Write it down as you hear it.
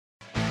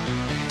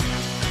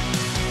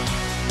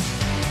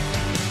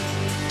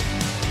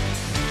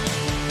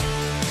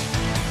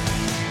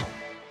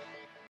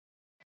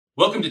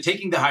Welcome to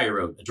Taking the Higher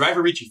Road, a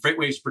Driver Reach and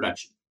FreightWaves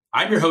production.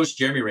 I'm your host,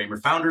 Jeremy Raymer,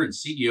 founder and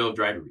CEO of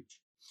Driver Reach.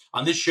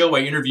 On this show,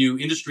 I interview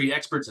industry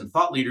experts and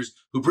thought leaders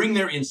who bring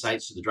their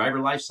insights to the driver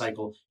life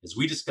cycle as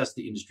we discuss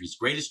the industry's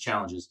greatest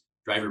challenges,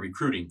 driver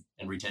recruiting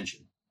and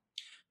retention.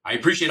 I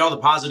appreciate all the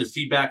positive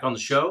feedback on the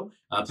show.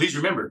 Please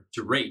remember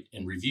to rate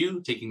and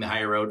review Taking the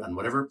Higher Road on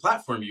whatever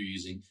platform you're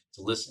using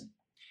to listen.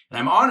 And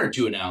I'm honored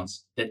to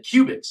announce that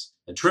Cubics,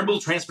 a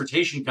Trimble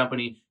transportation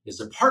company, is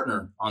a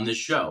partner on this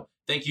show.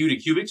 Thank you to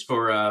Cubics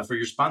for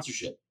your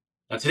sponsorship.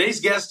 Now, today's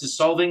guest is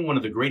solving one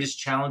of the greatest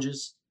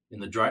challenges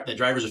that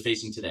drivers are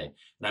facing today.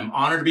 And I'm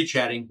honored to be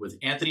chatting with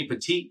Anthony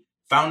Petit,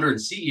 founder and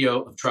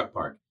CEO of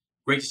TruckPark.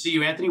 Great to see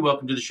you, Anthony.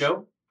 Welcome to the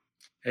show.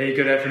 Hey,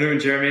 good afternoon,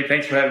 Jeremy.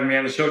 Thanks for having me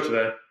on the show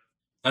today.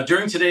 Now,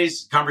 during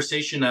today's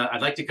conversation,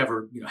 I'd like to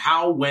cover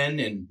how, when,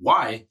 and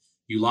why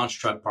you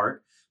launched TruckPark.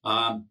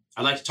 I'd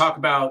like to talk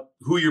about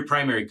who your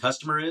primary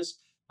customer is.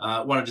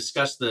 I want to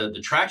discuss the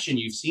traction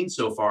you've seen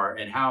so far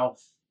and how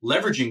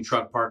leveraging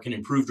TruckPark can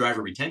improve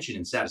driver retention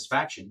and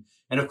satisfaction.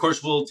 And of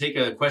course, we'll take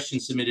a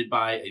question submitted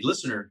by a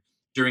listener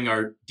during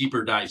our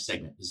deeper dive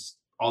segment. Does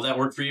all that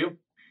work for you?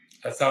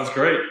 That sounds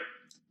great.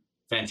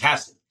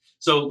 Fantastic.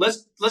 So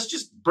let's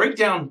just break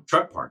down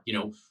TruckPark.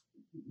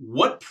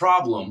 What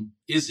problem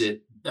is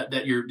it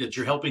that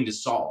you're helping to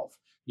solve?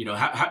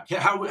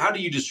 How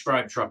do you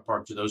describe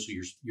TruckPark to those who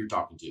you're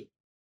talking to?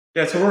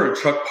 Yeah, so we're a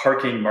truck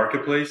parking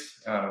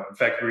marketplace. In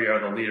fact, we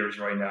are the leaders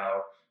right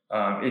now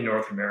in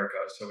North America.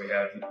 So we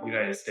have the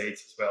United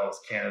States as well as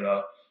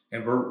Canada,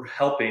 and we're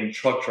helping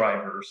truck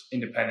drivers,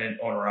 independent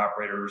owner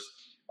operators,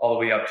 all the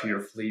way up to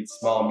your fleet,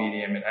 small,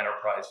 medium, and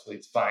enterprise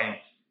fleets, find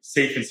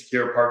safe and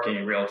secure parking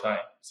in real time.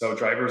 So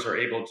drivers are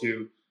able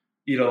to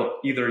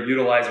either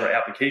utilize our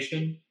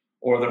application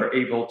or they're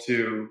able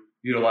to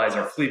utilize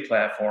our fleet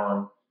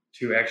platform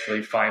to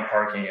actually find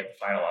parking at the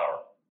final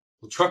hour.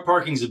 Well, truck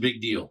parking is a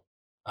big deal.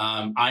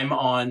 I'm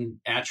on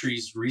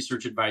ATRI's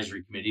research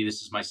advisory committee.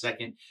 This is my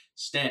second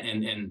stint,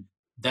 and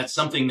that's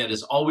something that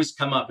has always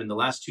come up in the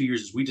last 2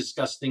 years as we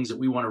discuss things that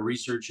we want to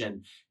research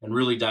and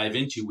really dive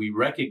into. We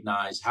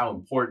recognize how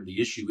important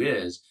the issue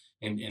is,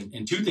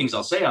 and two things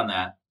I'll say on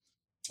that.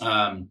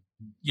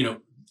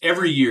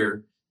 Every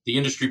year the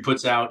industry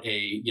puts out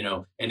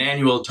an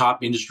annual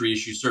top industry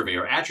issue survey,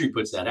 or ATRI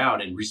puts that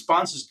out, and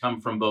responses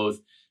come from both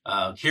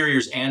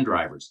carriers and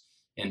drivers.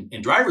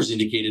 And drivers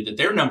indicated that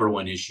their number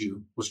one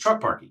issue was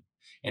truck parking.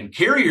 And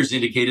carriers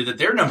indicated that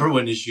their number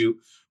one issue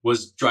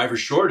was driver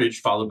shortage,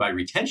 followed by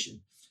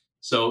retention.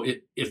 So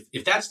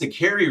if that's the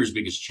carrier's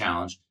biggest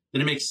challenge,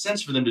 then it makes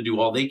sense for them to do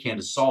all they can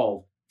to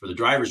solve for the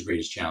driver's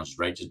greatest challenges,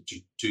 right? To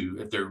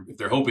if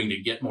they're hoping to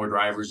get more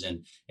drivers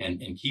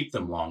and keep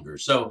them longer.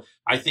 So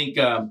I think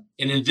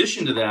in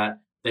addition to that,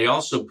 they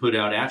also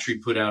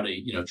ATRI put out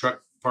a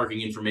truck parking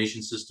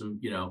information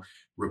system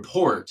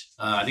report.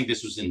 I think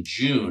this was in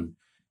June.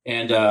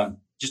 And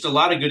just a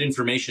lot of good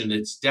information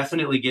that's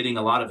definitely getting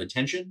a lot of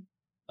attention,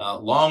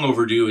 long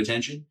overdue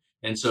attention.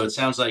 And so it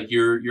sounds like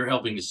you're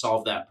helping to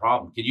solve that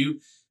problem. Can you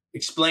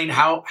explain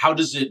how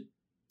does it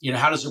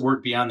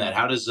work beyond that?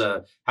 How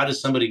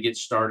does somebody get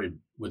started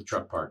with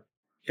TruckPark?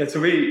 Yeah, so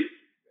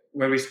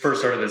when we first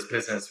started this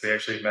business, we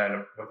actually met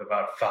with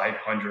about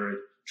 500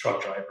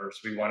 truck drivers.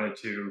 We wanted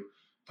to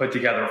put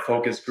together a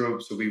focus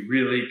group so we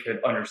really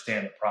could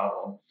understand the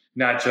problem,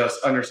 not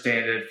just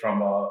understand it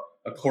from a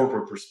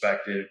corporate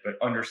perspective, but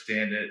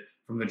understand it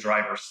from the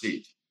driver's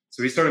seat.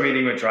 So we started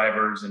meeting with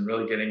drivers and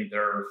really getting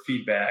their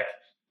feedback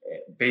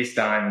based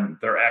on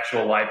their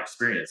actual life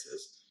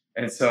experiences.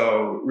 And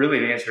so really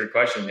to answer your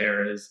question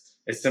here is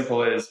as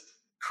simple as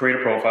create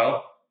a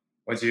profile.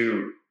 Once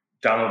you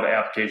download the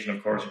application,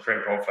 of course, you create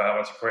a profile.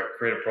 Once you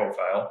create a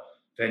profile,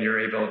 then you're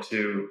able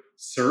to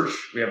search.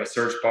 We have a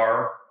search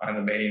bar on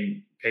the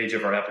main page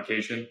of our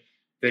application.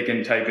 They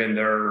can type in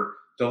their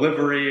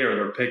delivery or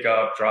their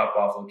pickup,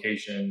 drop-off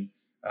location,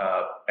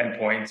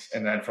 endpoints.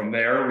 And then from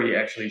there, we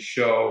actually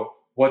show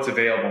what's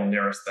available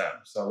nearest them.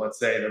 So let's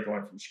say they're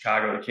going from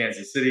Chicago to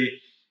Kansas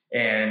City,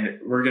 and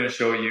we're going to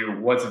show you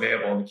what's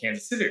available in the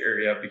Kansas City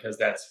area because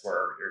that's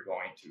where you're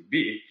going to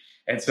be.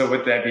 And so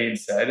with that being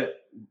said,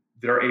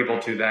 they're able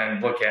to then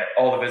look at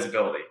all the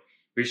visibility.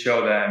 We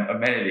show them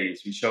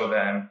amenities. We show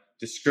them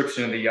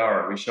description of the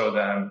yard. We show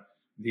them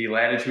the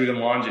latitude and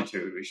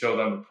longitude. We show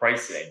them the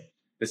pricing,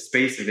 the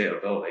space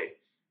availability.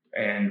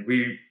 And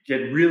we get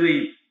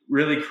really,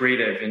 really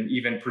creative in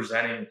even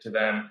presenting to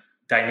them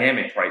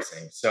dynamic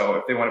pricing. So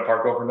if they want to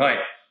park overnight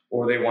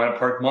or they want to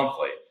park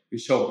monthly, we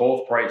show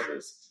both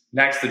prices.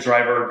 Next, the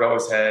driver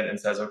goes ahead and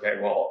says, okay,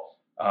 well,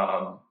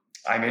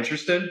 I'm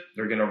interested.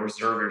 They're going to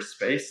reserve your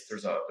space.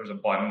 There's a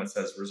button that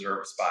says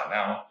reserve a spot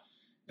now.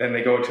 Then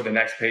they go to the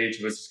next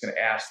page, which is going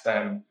to ask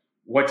them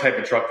what type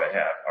of truck they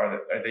have.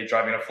 Are they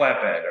driving a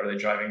flatbed? Are they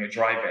driving a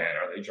dry van?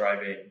 Are they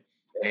driving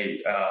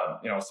a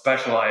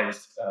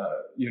specialized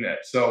unit?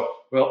 So,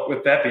 well,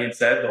 with that being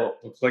said,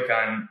 they'll click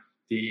on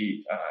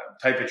the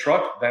type of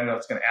truck. Then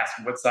it's going to ask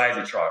what size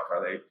of truck.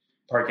 Are they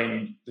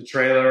parking the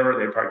trailer?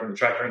 Are they parking the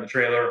tractor in the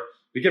trailer?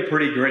 We get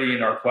pretty gritty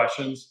in our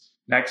questions.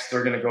 Next,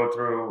 they're going to go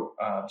through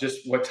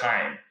just what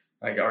time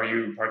Like, are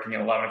you parking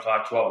at 11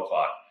 o'clock, 12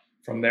 o'clock?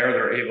 From there,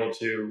 they're able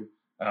to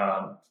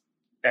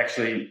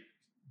actually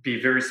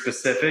be very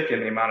specific in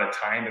the amount of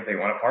time that they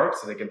want to park.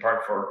 So they can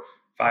park for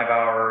 5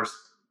 hours,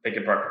 they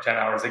can park for 10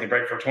 hours, they can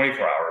park for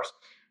 24 hours.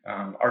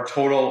 Our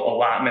total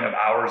allotment of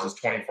hours is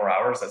 24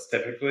 hours. That's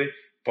typically,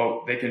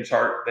 but they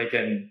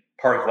can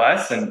park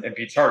less and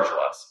be charged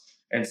less.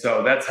 And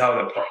so that's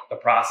how the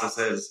process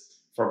is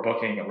for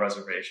booking a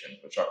reservation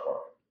with TruckPark.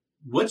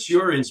 What's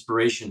your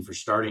inspiration for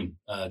starting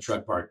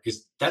TruckPark?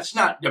 Because that's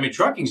not, I mean,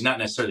 trucking's not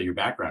necessarily your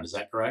background. Is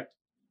that correct?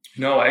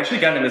 No, I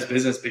actually got into this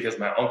business because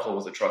my uncle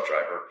was a truck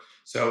driver.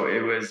 So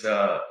it was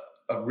a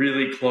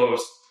really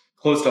close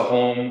to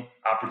home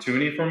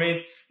opportunity for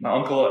me. My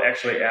uncle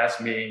actually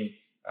asked me,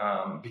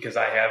 because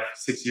I have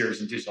 6 years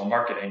in digital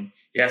marketing,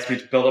 he asked me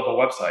to build up a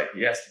website.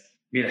 He asked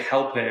me to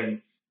help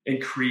him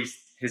increase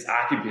his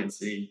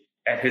occupancy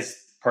at his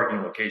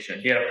parking location.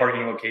 He had a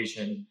parking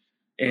location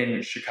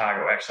in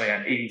Chicago, actually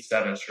on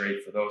 87th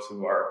Street, for those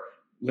who are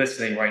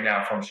listening right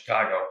now from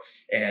Chicago.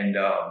 And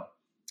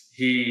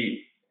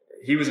he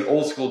was an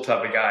old school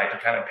type of guy, to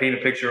kind of paint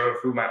a picture of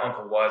who my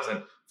uncle was.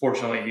 And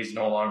fortunately, he's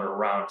no longer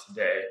around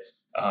today.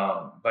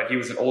 But he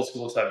was an old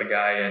school type of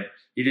guy, and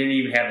he didn't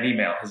even have an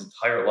email his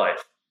entire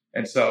life.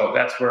 And so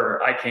that's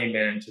where I came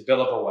in to build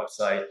up a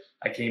website.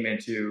 I came in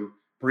to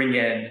bring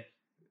in,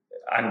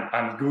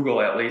 on Google,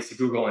 at least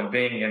Google and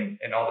Bing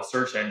and all the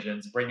search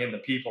engines, bring in the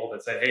people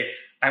that said, hey,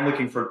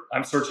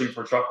 I'm searching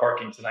for truck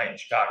parking tonight in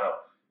Chicago.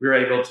 We were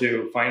able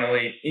to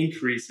finally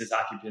increase his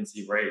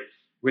occupancy rate.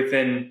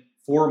 Within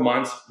 4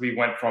 months, we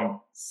went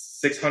from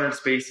 600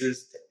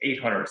 spaces to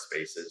 800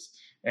 spaces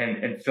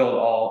and filled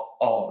all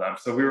of them.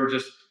 So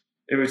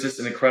it was just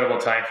an incredible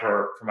time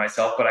for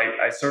myself. But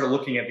I started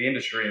looking at the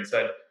industry and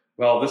said,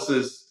 well, this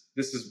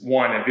is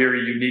one, a very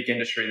unique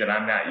industry that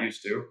I'm not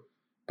used to.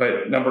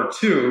 But number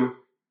two,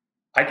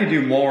 I could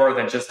do more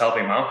than just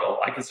helping my uncle.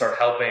 I can start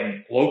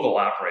helping local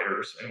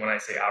operators. And when I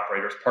say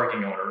operators,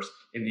 parking owners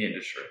in the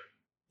industry.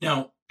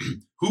 Now,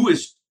 who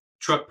is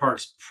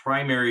TruckPark's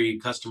primary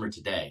customer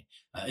today?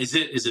 Is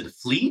it a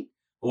fleet,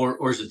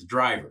 or is it the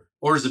driver,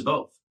 or is it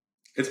both?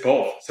 It's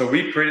both. So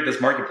we've created this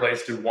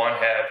marketplace to, one,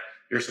 have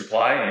your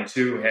supply, and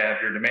two,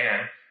 have your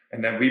demand.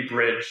 And then we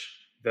bridge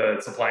the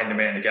supply and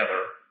demand together.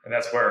 And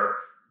that's where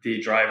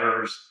the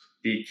drivers,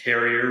 the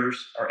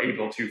carriers are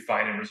able to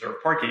find and reserve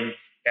parking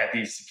at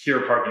these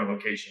secure parking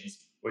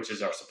locations, which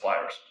is our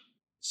suppliers.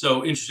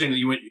 So interesting that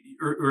you went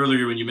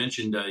earlier when you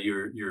mentioned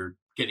you're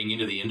getting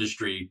into the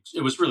industry.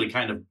 It was really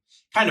kind of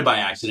by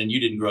accident. You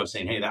didn't grow up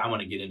saying, "Hey, I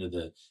want to get into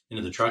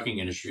the trucking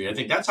industry." I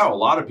think that's how a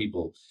lot of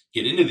people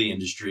get into the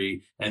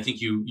industry, and I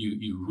think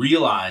you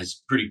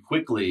realize pretty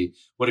quickly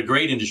what a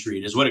great industry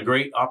it is, what a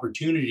great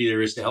opportunity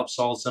there is to help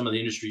solve some of the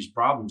industry's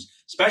problems,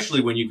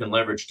 especially when you can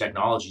leverage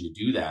technology to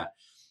do that.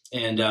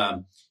 And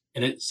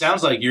it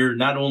sounds like you're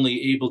not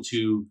only able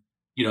to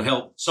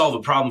help solve a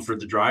problem for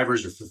the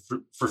drivers or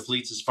for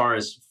fleets as far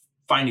as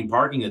finding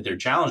parking that they're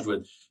challenged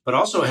with, but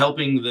also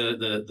helping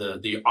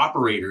the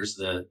operators,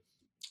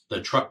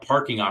 the truck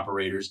parking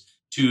operators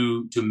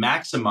to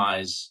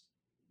maximize,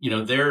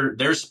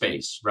 their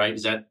space, right?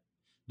 Is that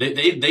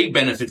they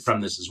benefit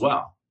from this as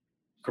well?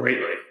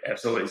 Greatly.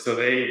 Absolutely. So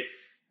they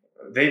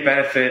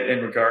benefit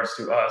in regards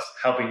to us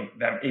helping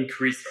them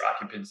increase their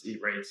occupancy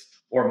rates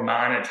or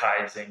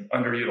monetizing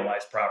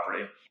underutilized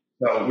property.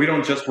 So we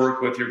don't just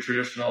work with your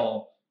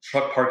traditional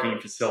truck parking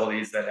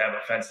facilities that have a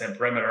fenced-in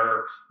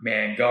perimeter,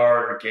 man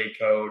guard, or gate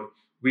code.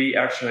 We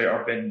actually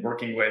have been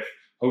working with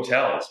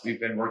hotels. We've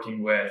been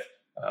working with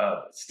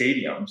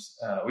stadiums.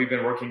 We've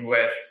been working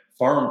with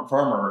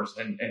farmers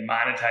and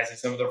monetizing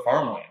some of their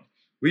farmland.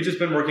 We've just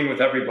been working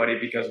with everybody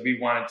because we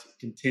wanted to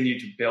continue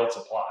to build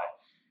supply.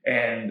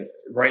 And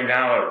right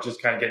now,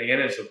 just kind of getting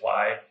into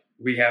supply,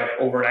 we have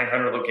over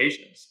 900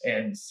 locations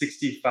and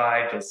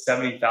 65 to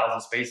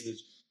 70,000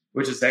 spaces,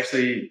 which is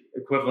actually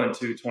equivalent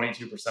to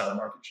 22% of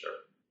market share.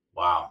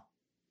 Wow,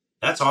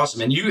 that's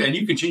awesome. And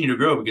you continue to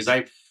grow, because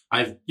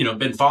I've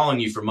been following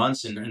you for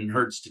months and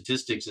heard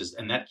statistics,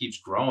 and that keeps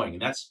growing,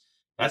 and that's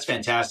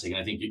fantastic.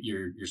 And I think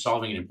you're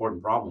solving an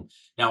important problem.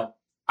 Now,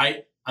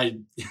 I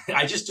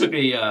just took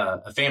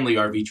a family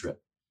RV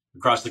trip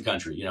across the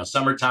country.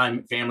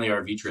 Summertime family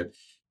RV trip.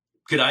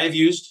 Could I have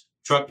used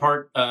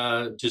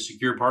TruckPark to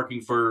secure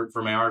parking for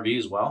my RV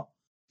as well?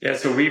 Yeah,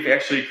 so we've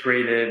actually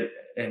created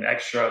an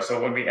extra.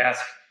 So when we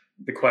ask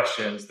the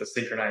questions, the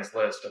synchronized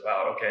list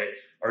about, okay,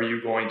 are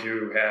you going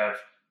to have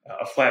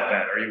a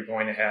flatbed? Are you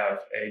going to have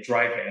a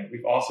dry van?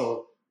 We've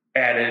also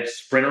added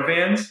Sprinter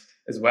vans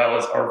as well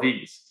as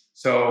RVs.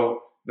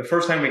 So the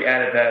first time we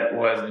added that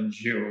was in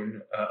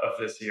June of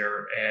this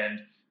year, and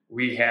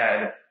we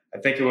had, I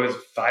think it was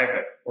 5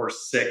 or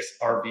 6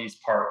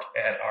 RVs parked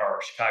at our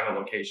Chicago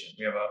location.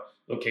 We have a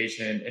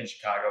location in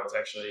Chicago. It's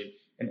actually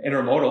an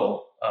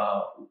intermodal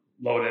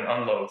load and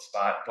unload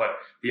spot, but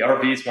the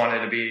RVs wanted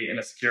to be in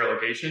a secure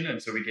location,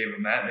 and so we gave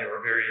them that, and they were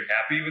very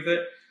happy with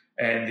it.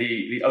 And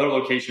the other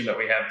location that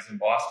we have is in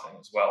Boston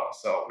as well.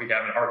 So we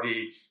have an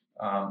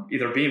RV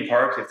either being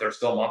parked if they're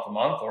still month to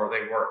month, or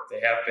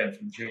they have been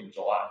from June to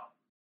July.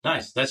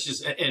 Nice. That's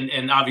just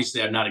and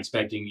obviously I'm not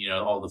expecting,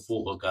 all the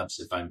full hookups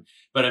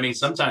but I mean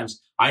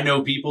sometimes I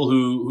know people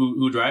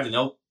who drive and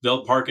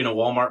they'll park in a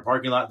Walmart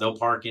parking lot, they'll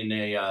park in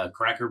a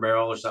Cracker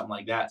Barrel or something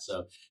like that.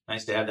 So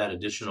nice to have that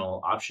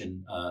additional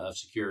option of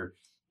secure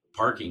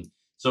parking.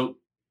 So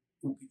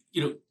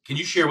can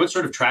you share what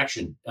sort of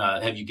traction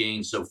have you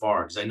gained so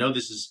far? Because I know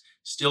this is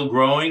still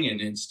growing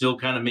and still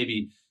kind of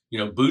maybe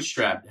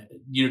bootstrapped.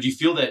 Do you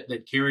feel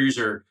that carriers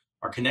are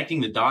connecting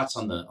the dots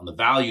on the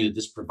value that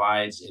this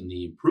provides and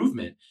the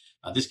improvement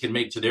this can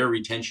make to their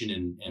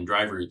retention and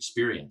driver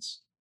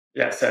experience?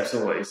 Yes,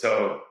 absolutely.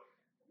 So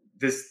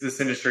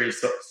this industry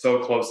is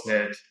so close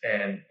knit,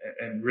 and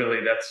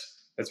really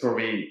that's where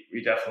we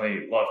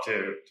definitely love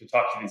to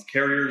talk to these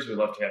carriers. We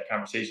love to have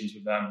conversations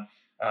with them.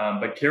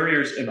 But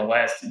carriers in the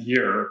last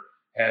year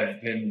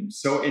have been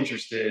so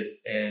interested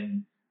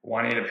in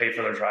wanting to pay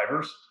for their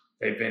drivers.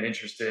 They've been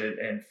interested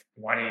in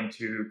wanting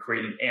to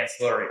create an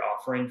ancillary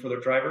offering for their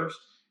drivers.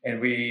 And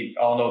we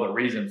all know the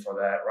reason for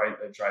that, right?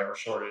 The driver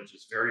shortage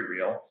is very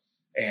real.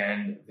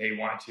 And they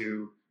want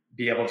to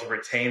be able to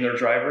retain their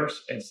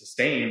drivers and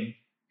sustain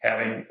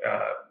having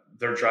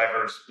their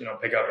drivers,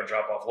 pick up and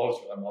drop off loads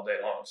for them all day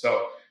long.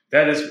 So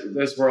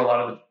that's where a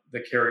lot of the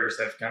carriers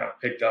have kind of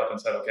picked up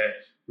and said, okay,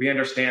 we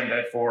understand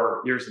that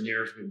for years and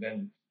years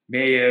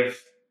may have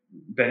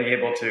been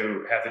able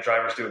to have the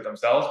drivers do it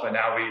themselves, but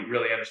now we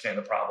really understand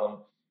the problem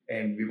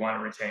and we want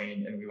to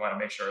retain and we want to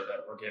make sure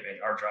that we're giving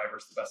our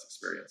drivers the best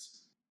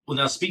experience. Well,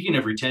 now speaking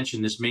of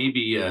retention, this may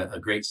be a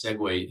great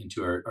segue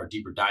into our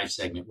deeper dive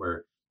segment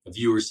where a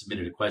viewer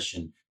submitted a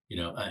question.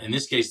 In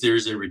this case, there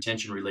is a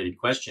retention related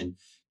question.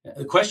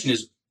 The question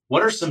is,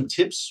 what are some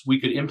tips we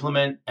could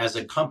implement as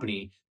a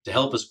company to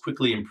help us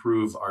quickly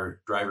improve our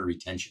driver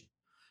retention?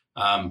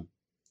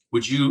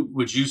 Would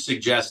you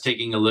suggest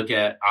taking a look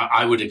at?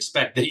 I would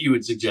expect that you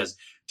would suggest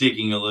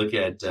taking a look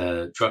at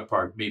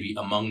TruckPark, maybe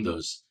among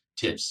those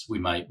tips we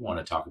might want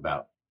to talk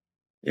about.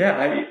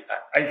 Yeah,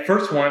 I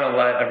first want to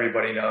let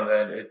everybody know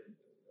that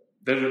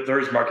there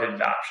is market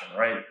adoption,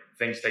 right?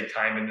 Things take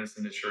time in this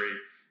industry,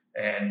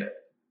 and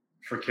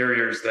for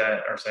carriers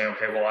that are saying,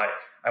 okay, well,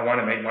 I want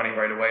to make money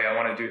right away. I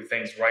want to do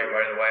things right away.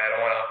 I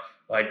don't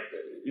want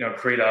to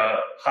create a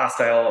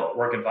hostile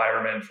work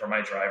environment for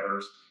my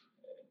drivers.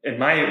 In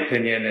my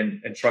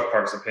opinion, and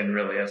TruckPark's opinion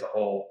really as a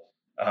whole,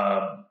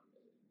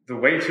 the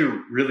way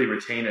to really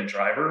retain a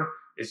driver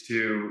is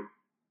to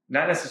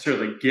not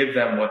necessarily give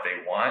them what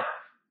they want,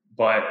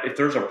 but if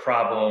there's a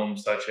problem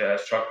such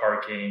as truck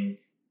parking,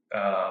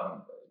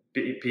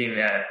 being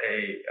at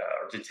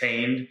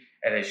detained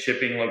at a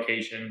shipping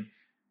location,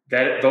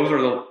 those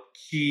are the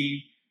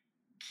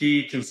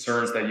key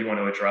concerns that you want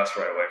to address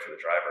right away for the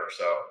driver.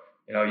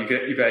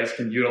 So you guys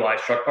can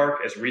utilize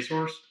TruckPark as a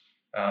resource,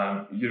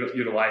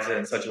 utilize it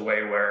in such a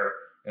way where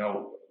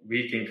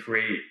we can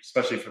create,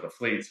 especially for the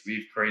fleets,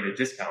 we've created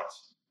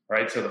discounts,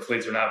 right? So the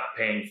fleets are not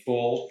paying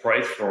full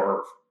price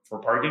for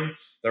parking;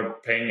 they're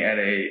paying at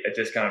a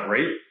discounted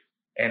rate.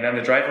 And then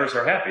the drivers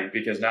are happy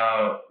because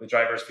now the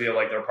drivers feel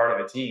like they're part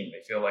of a team.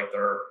 They feel like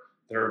they're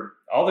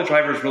all the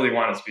drivers really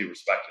want is to be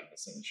respected in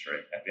this industry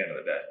at the end of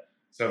the day.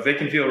 So if they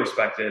can feel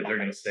respected, they're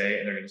going to stay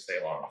and they're going to stay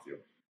along with you.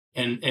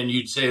 And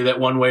you'd say that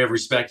one way of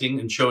respecting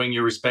and showing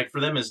your respect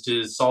for them is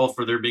to solve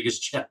for their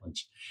biggest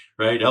challenge,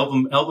 right? Help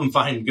them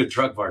find good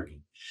truck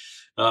parking.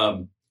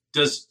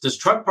 Does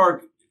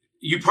TruckPark,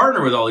 you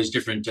partner with all these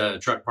different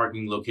truck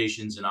parking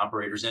locations and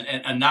operators,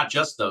 and not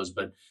just those,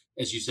 but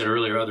as you said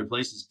earlier, other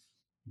places.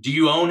 Do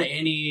you own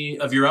any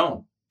of your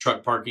own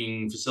truck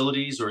parking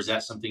facilities, or is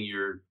that something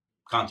you're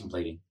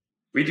contemplating?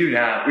 We do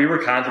not. We were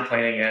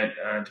contemplating it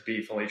to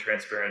be fully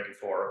transparent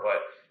before,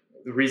 but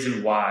the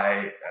reason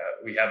why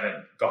we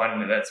haven't gone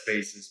into that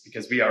space is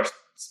because we are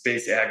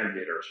space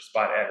aggregators,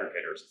 spot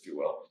aggregators, if you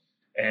will.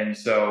 And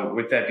so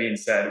with that being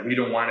said, we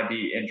don't want to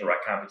be in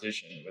direct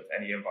competition with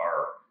any of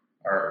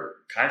our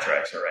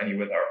contracts or any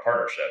with our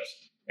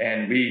partnerships.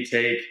 And we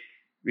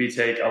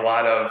take a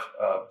lot of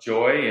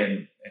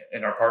joy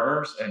in our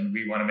partners, and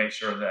we want to make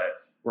sure that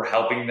we're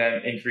helping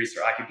them increase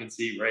their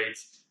occupancy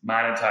rates,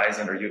 monetize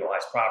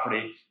underutilized property.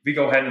 If we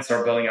go ahead and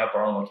start building up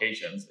our own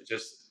locations, it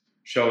just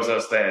shows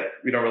us that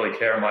we don't really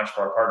care much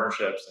for our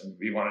partnerships and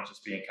we want to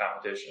just be in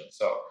competition.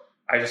 So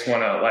I just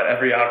want to let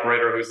every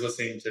operator who's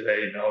listening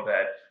today know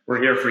that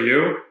we're here for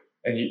you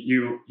and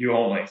you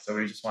only. So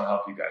we just want to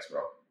help you guys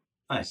grow.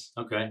 Nice.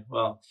 Okay.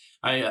 Well,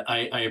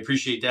 I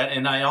appreciate that.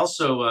 And I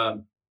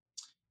also,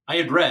 I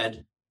had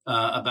read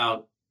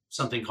about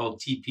something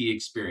called TP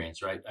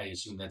Experience, right? I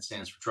assume that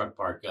stands for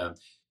TruckPark.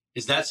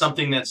 Is that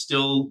something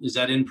is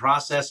that in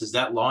process? Is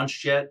that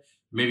launched yet?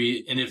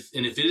 Maybe, and if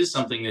it is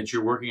something that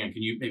you're working on,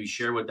 can you maybe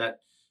share what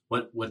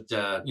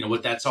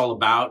that's all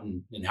about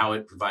and how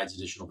it provides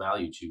additional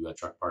value to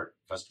TruckPark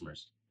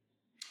customers?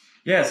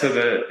 Yeah. So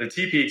the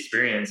TP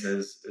Experience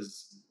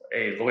is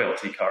a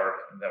loyalty card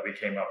that we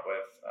came up with,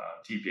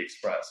 TP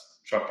Express,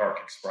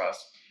 TruckPark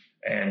Express,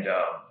 and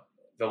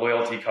the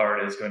loyalty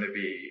card is going to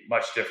be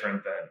much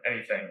different than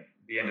anything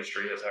the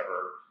industry has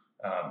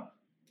ever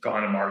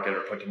gone to market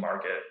or put to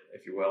market,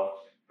 if you will.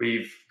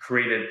 we've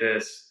created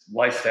this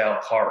lifestyle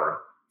card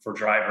for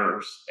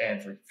drivers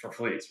and for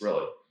fleets,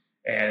 really.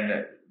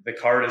 And the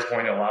card is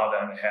going to allow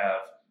them to have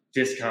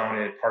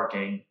discounted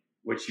parking,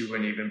 which you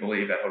wouldn't even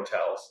believe at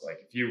hotels. Like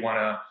if you want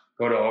to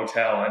go to a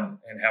hotel and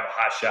have a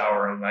hot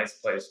shower and a nice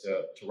place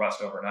to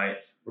rest overnight,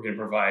 we're going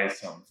to provide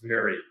some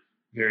very,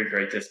 very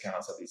great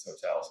discounts at these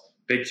hotels.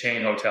 Big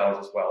chain hotels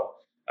as well.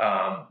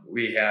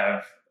 We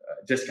have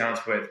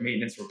discounts with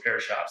maintenance repair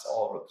shops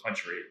all over the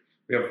country.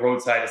 We have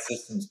roadside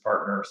assistance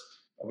partners.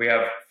 We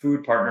have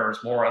food partners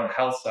more on the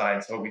health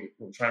side. So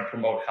we're trying to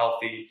promote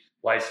healthy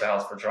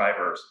lifestyles for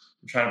drivers.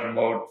 We're trying to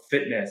promote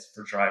fitness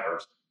for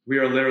drivers. We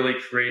are literally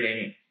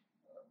creating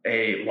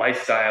a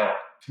lifestyle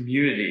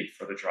community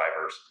for the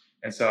drivers.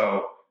 And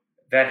so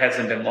that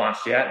hasn't been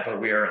launched yet, but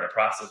we are in the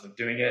process of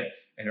doing it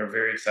and are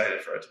very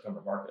excited for it to come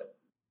to market.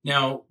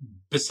 Now,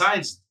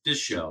 besides this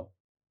show,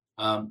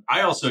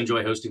 I also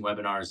enjoy hosting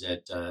webinars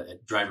at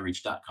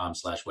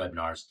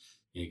driverreach.com/webinars.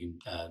 You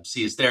can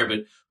see us there,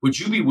 but would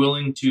you be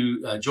willing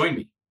to join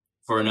me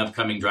for an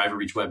upcoming Driver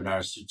Reach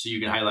webinar so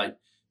you can highlight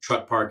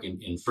TruckPark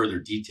in further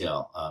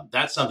detail?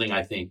 That's something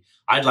I think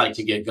I'd like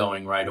to get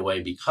going right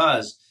away,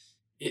 because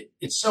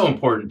it's so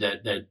important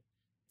that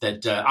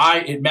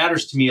it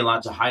matters to me a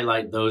lot to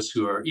highlight those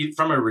who are,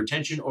 from a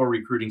retention or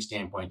recruiting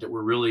standpoint, that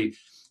we're really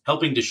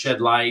helping to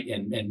shed light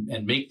and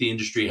help the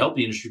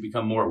industry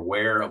become more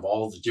aware of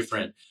all the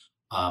different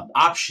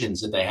options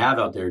that they have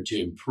out there to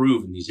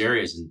improve in these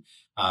areas. And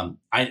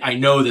I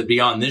know that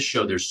beyond this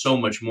show, there's so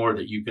much more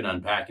that you can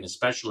unpack, and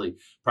especially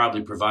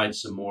probably provide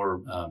some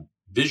more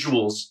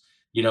visuals,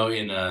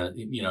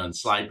 in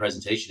slide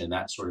presentation and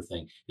that sort of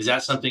thing. Is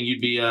that something you'd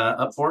be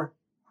up for?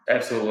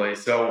 Absolutely.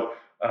 So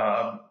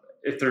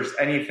if there's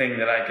anything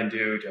that I can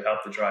do to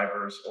help the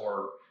drivers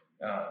or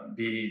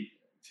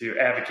to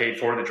advocate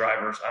for the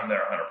drivers, I'm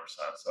there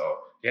 100%. So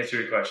to answer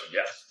your question,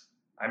 yes,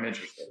 I'm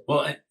interested.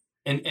 Well,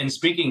 and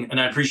speaking, and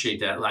I appreciate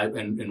that,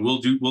 and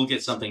we'll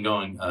get something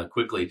going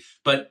quickly.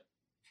 But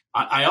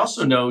I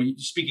also know,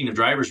 speaking of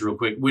drivers, real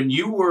quick, when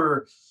you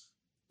were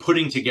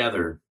putting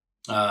together,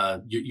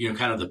 kind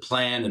of the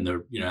plan and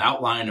the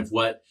outline of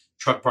what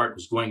TruckPark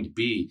was going to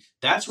be,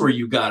 that's where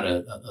you got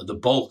the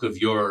bulk of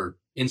your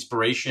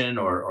inspiration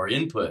or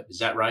input. Is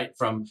that right?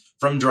 From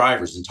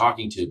drivers and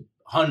talking to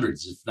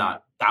hundreds, if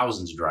not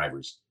thousands of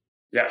drivers.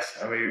 Yes.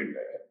 I mean,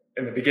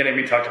 in the beginning,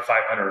 we talked to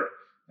 500.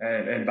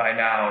 And by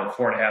now,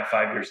 4.5,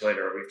 5 years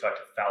later, we've talked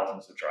to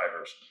thousands of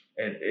drivers.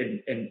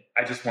 And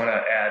I just want to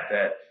add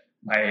that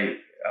my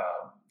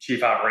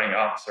chief operating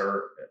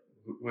officer,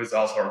 who was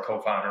also our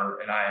co-founder,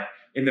 and I,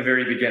 in the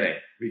very beginning,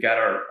 we got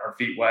our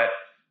feet wet.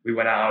 We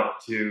went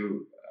out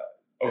to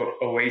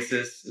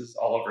Oasis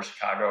all over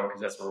Chicago,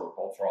 because that's where we're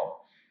both from.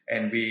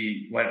 And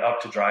we went up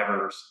to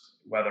drivers,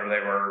 whether they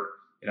were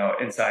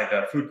inside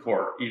the food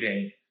court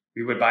eating.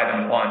 We would buy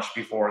them lunch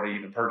before they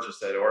even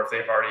purchased it, or if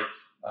they've already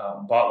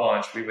bought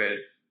lunch, we would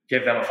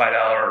give them a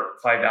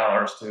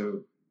 $5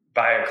 to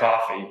buy a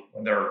coffee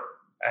when they're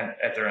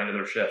at their end of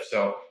their shift.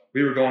 So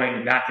we were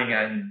going knocking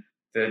on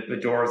the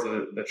doors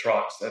of the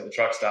trucks at the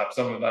truck stop.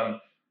 Some of them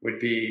would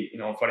be,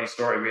 a funny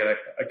story. We had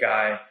a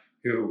guy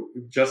who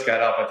just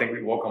got up. I think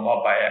we woke him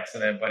up by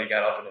accident, but he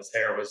got up and his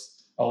hair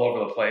was all over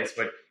the place.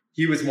 But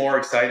he was more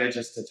excited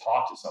just to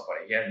talk to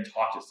somebody. He hadn't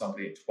talked to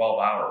somebody in 12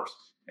 hours.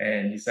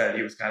 And he said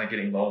he was kind of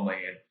getting lonely.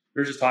 And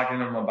we were just talking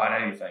to him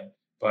about anything.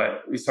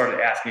 But we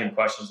started asking him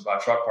questions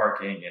about truck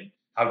parking and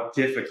how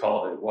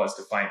difficult it was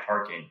to find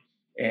parking.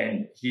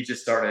 And he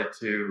just started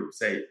to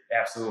say,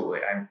 absolutely,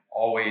 I'm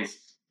always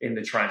in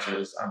the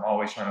trenches. I'm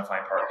always trying to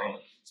find parking,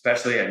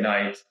 especially at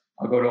night.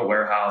 I'll go to a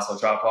warehouse, I'll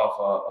drop off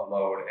a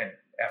load, and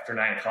after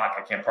 9 o'clock,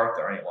 I can't park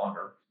there any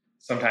longer.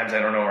 Sometimes I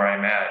don't know where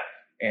I'm at.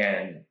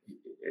 And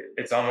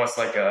it's almost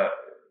like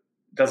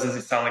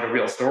doesn't sound like a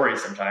real story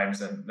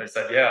sometimes. And they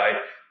said, yeah,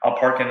 I'll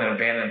park in an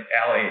abandoned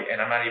alley and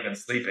I'm not even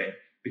sleeping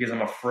because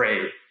I'm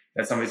afraid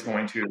that somebody's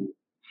going to,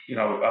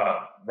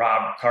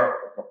 rob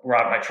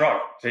my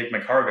truck, take my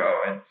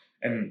cargo.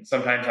 And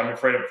sometimes I'm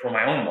afraid for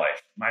my own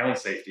life, my own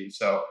safety.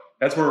 So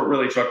that's where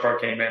really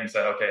TruckPark came in and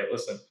said, okay,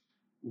 listen,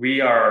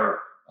 we are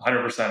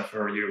 100%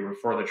 for you. We're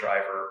for the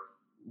driver.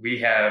 We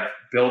have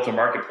built a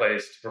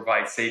marketplace to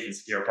provide safe and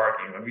secure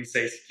parking. When we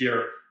say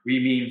secure, we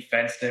mean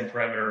fenced in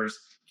perimeters,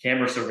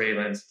 camera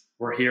surveillance.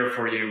 We're here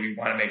for you. We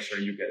want to make sure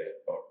you get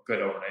a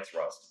good overnight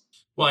rest.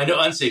 Well, I know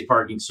unsafe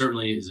parking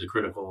certainly is a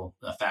critical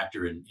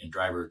factor in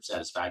driver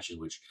satisfaction,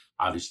 which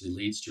obviously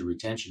leads to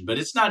retention. But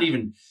it's not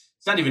even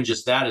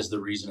just that is the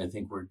reason I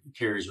think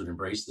carriers would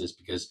embrace this,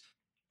 because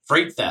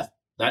freight theft,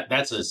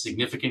 that's a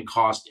significant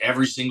cost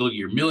every single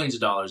year, millions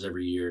of dollars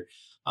every year.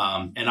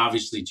 And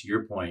obviously, to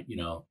your point,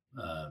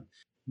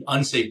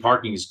 unsafe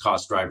parking has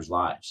cost drivers'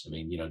 lives. I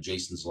mean,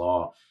 Jason's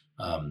Law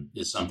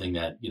is something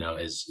that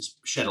has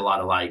shed a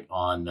lot of light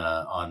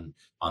on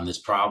this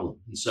problem,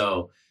 and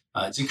so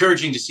it's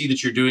encouraging to see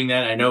that you're doing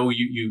that. I know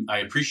I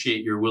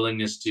appreciate your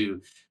willingness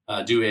to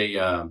do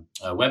a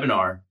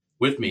webinar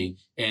with me,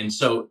 and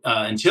so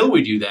until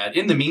we do that,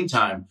 in the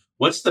meantime,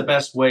 what's the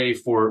best way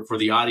for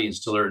the audience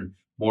to learn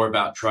more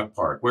about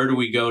TruckPark? Where do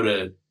we go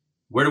to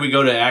where do we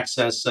go to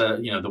access,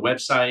 the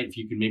website? If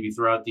you could maybe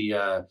throw out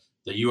the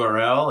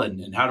URL,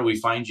 and how do we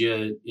find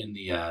you in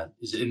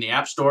is it in the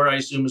App Store, I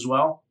assume, as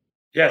well?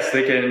 Yes,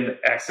 they can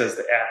access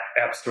the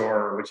App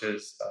Store, which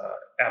is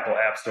Apple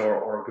App Store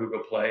or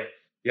Google Play.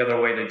 The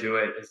other way to do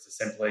it is to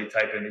simply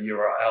type in the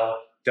URL,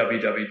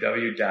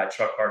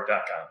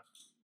 www.truckpark.com.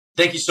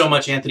 Thank you so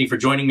much, Anthony, for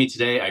joining me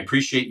today. I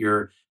appreciate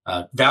your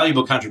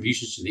valuable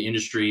contributions to the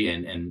industry,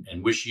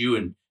 and wish you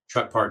and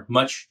TruckPark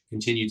much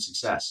continued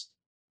success.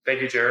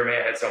 Thank you, Jeremy.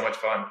 I had so much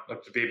fun.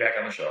 Look to be back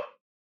on the show.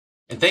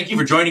 And thank you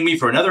for joining me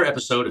for another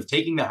episode of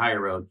Taking the Higher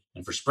Road,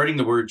 and for spreading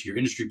the word to your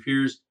industry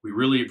peers. We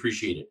really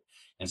appreciate it.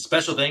 And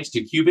special thanks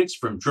to Cubics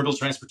from Trimble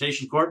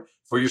Transportation Corp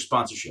for your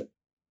sponsorship.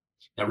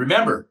 Now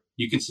remember,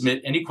 you can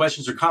submit any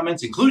questions or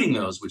comments, including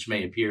those which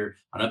may appear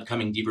on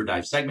upcoming deeper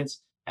dive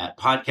segments, at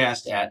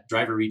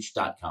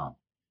podcast@driverreach.com.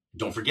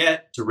 Don't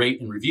forget to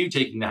rate and review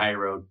Taking the Higher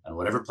Road on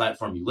whatever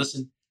platform you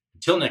listen.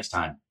 Until next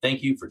time,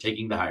 thank you for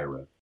taking the higher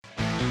road.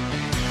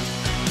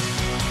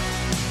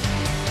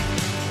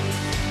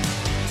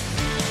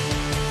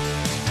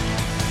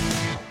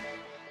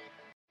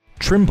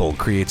 Trimble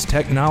creates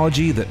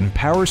technology that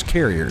empowers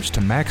carriers to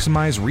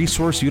maximize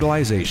resource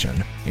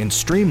utilization and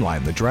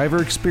streamline the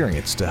driver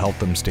experience to help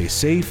them stay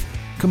safe,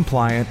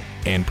 compliant,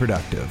 and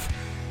productive.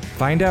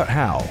 Find out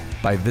how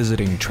by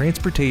visiting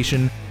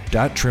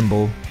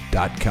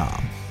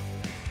transportation.trimble.com.